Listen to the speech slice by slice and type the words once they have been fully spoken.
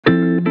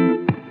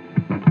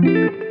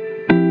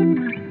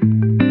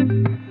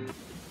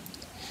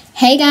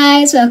Hey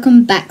guys,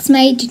 welcome back to my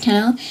YouTube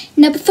channel.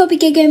 Now before we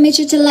get going, make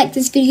sure to like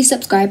this video,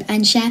 subscribe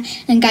and share.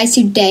 And guys,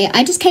 today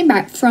I just came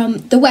back from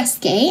the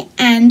Westgate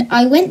and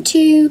I went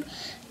to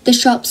the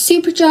shop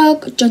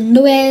Superdrug, John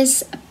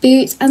Lewis,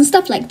 Boots and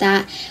stuff like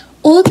that.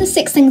 All the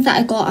 6 things that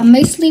I got are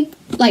mostly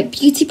like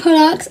beauty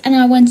products and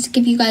I wanted to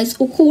give you guys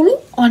a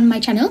haul on my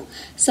channel.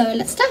 So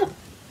let's start.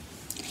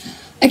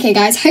 Okay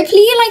guys,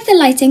 hopefully you like the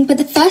lighting, but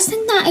the first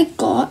thing that I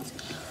got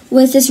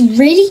was this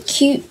really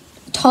cute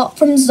top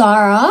from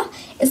Zara.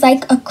 It's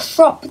like a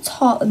crop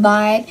top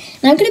vibe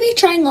and I'm going to be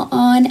trying it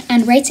on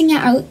and rating it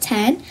out of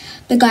 10.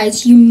 But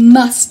guys, you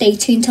must stay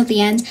tuned till the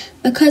end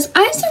because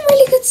I have some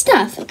really good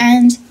stuff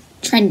and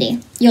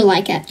trendy. You'll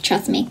like it,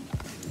 trust me.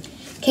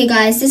 Okay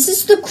guys, this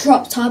is the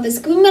crop top. It's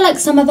giving me like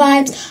summer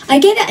vibes. I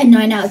gave it a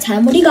 9 out of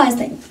 10. What do you guys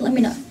think? Let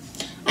me know.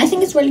 I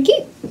think it's really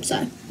cute.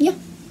 So yeah.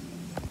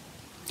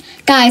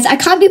 Guys, I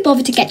can't be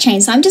bothered to get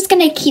changed, so I'm just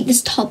going to keep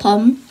this top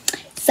on.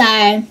 So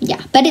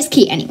yeah, but it's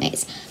cute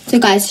anyways. So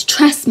guys,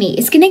 trust me,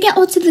 it's going to get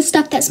onto the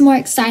stuff that's more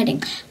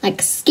exciting. Like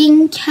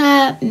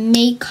skincare,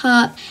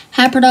 makeup,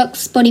 hair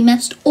products, body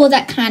mist, all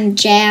that kind of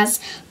jazz.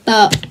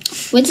 But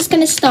we're just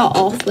going to start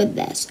off with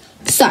this.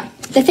 So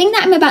the thing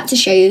that I'm about to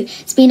show you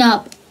has been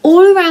up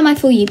all around my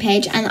For You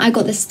page. And I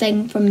got this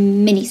thing from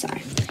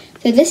Miniso.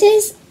 So this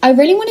is, I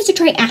really wanted to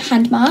try a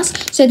hand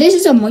mask. So this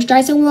is a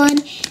moisturizer one.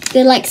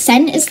 The like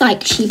scent is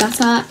like shea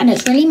butter and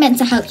it's really meant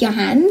to help your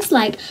hands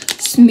like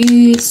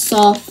smooth,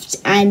 soft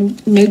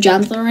and no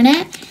germs are in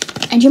it.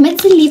 And you're meant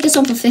to leave this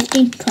on for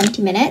 15 to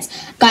 20 minutes.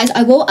 Guys,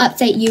 I will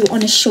update you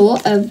on a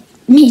short of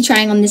me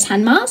trying on this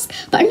hand mask.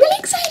 But I'm really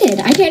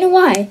excited. I don't know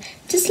why.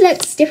 It just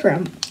looks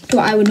different to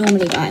what I would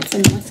normally buy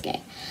from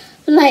Westgate.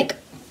 But like,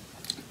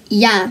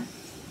 yeah.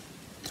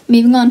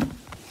 Moving on.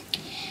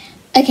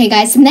 Okay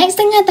guys, the next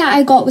thing that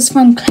I got was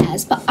from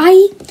Claire's, but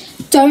I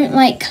don't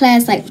like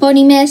Claire's like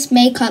body mist,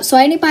 makeup, so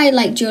I only buy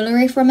like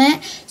jewellery from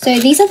it. So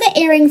these are the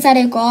earrings that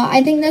I got.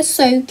 I think they're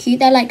so cute.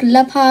 They're like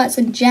love hearts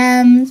and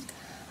gems.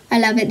 I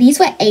love it. These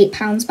were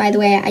 £8 by the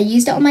way. I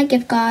used it on my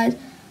gift card.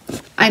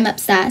 I'm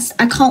obsessed.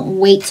 I can't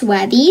wait to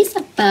wear these,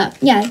 but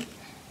yeah.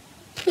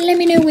 Let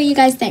me know what you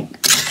guys think.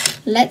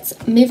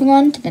 Let's move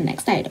on to the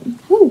next item.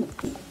 Ooh.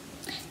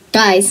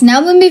 Guys,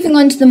 now we're moving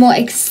on to the more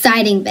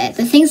exciting bit,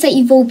 the things that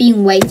you've all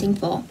been waiting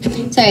for.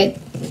 So,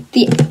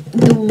 the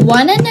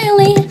one and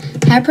only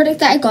hair product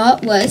that I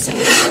got was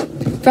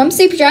from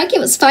Superdrug. It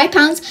was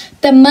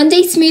 £5, the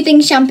Monday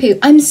Smoothing Shampoo.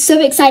 I'm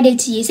so excited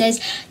to use this.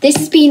 This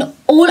has been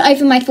all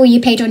over my For You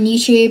page on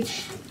YouTube,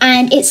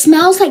 and it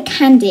smells like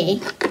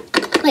candy.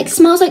 Like,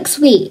 smells like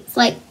sweets.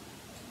 Like,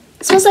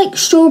 it smells like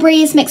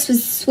strawberries mixed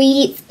with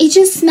sweets. It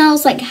just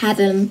smells like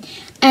heaven.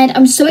 And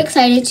I'm so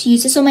excited to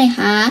use this on my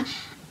hair.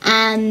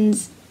 And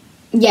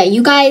yeah,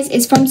 you guys,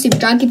 it's from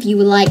Superdrug if you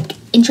were like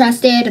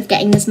interested of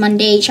getting this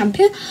Monday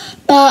shampoo.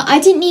 But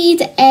I didn't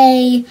need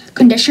a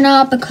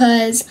conditioner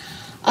because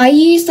I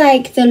use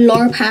like the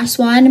Laura Paris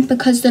one,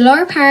 because the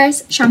Laura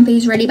Paris shampoo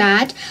is really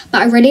bad,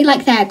 but I really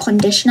like their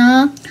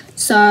conditioner,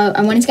 so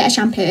I wanted to get a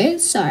shampoo.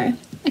 So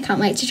I can't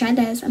wait to try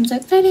this. I'm so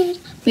excited.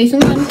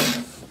 Moving on.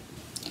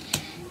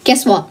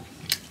 Guess what?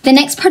 The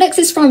next product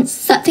is from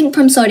something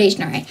from Sol de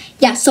Janeiro.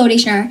 Yeah, Sol de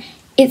Janeiro.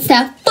 It's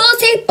their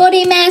Forte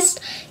Body Mist.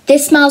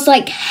 This smells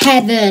like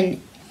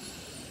heaven.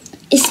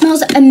 It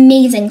smells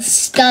amazing,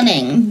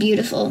 stunning,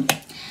 beautiful.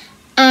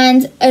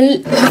 And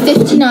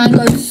 59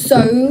 goes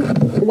so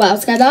well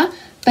together.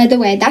 By the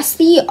way, that's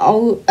the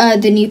old,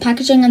 the new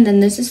packaging, and then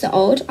this is the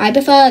old. I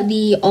prefer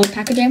the old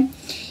packaging.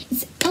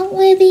 It's out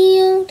with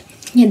the old.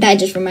 Yeah, that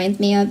just reminds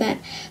me of it.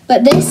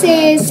 But this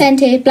is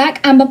scented Black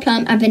Amber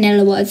Plum and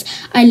Vanilla Woods.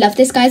 I love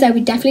this, guys. I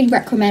would definitely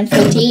recommend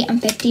 40 and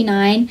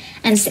 59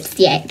 and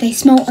 68. They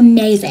smell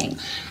amazing.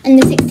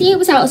 And the 68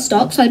 was out of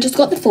stock, so I just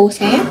got the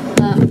 40.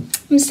 But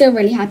I'm still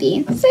really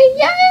happy. So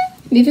yeah,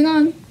 moving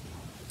on.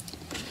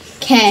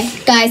 Okay,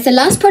 guys, the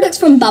last product's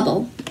from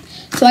Bubble.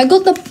 So I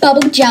got the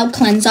Bubble Gel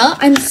Cleanser.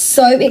 I'm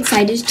so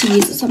excited to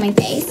use this on my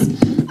face.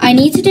 I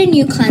needed a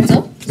new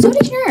cleanser. So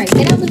did you know?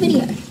 Get out the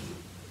video.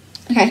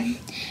 Okay.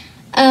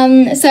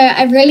 So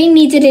I really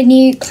needed a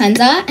new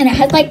cleanser, and it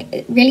had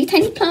like really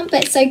tiny plump,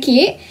 but it's so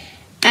cute.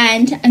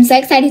 And I'm so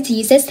excited to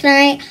use this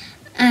tonight.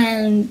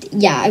 And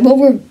yeah, I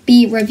will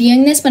be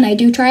reviewing this when I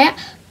do try it,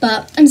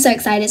 but I'm so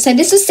excited. So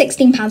this was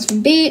 £16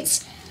 from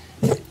Boots.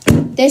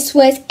 This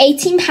was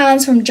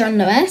 £18 from John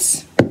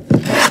Lewis.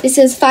 This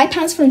is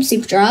 £5 from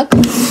Superdrug.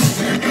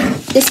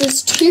 This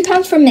is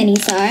 £2 from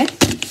Miniso.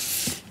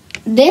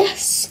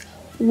 This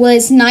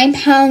was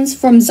 £9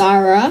 from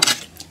Zara.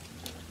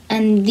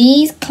 And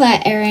these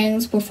Claire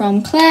earrings were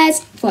from Claire's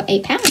for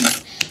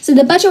 £8. So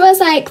the budget was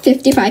like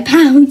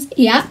 £55.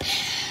 Yep.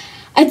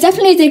 I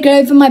definitely did go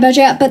over my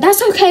budget, but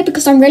that's okay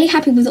because I'm really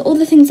happy with all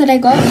the things that I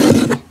got.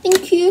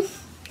 Thank you.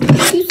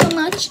 Thank you so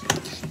much.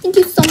 Thank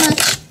you so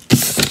much.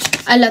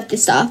 I love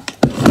this stuff.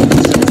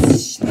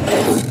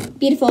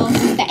 Beautiful.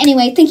 But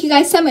anyway, thank you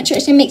guys so much for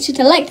watching. Make sure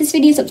to like this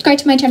video, subscribe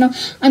to my channel.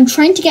 I'm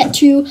trying to get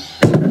to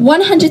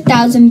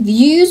 100,000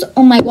 views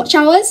on my watch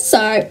hours.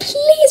 So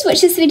please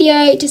watch this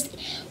video. Just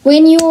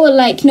when you're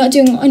like not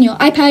doing it on your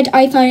iPad,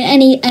 iPhone,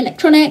 any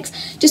electronics,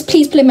 just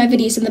please play my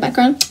videos in the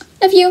background.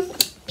 Love you.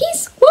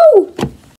 Peace. Woo!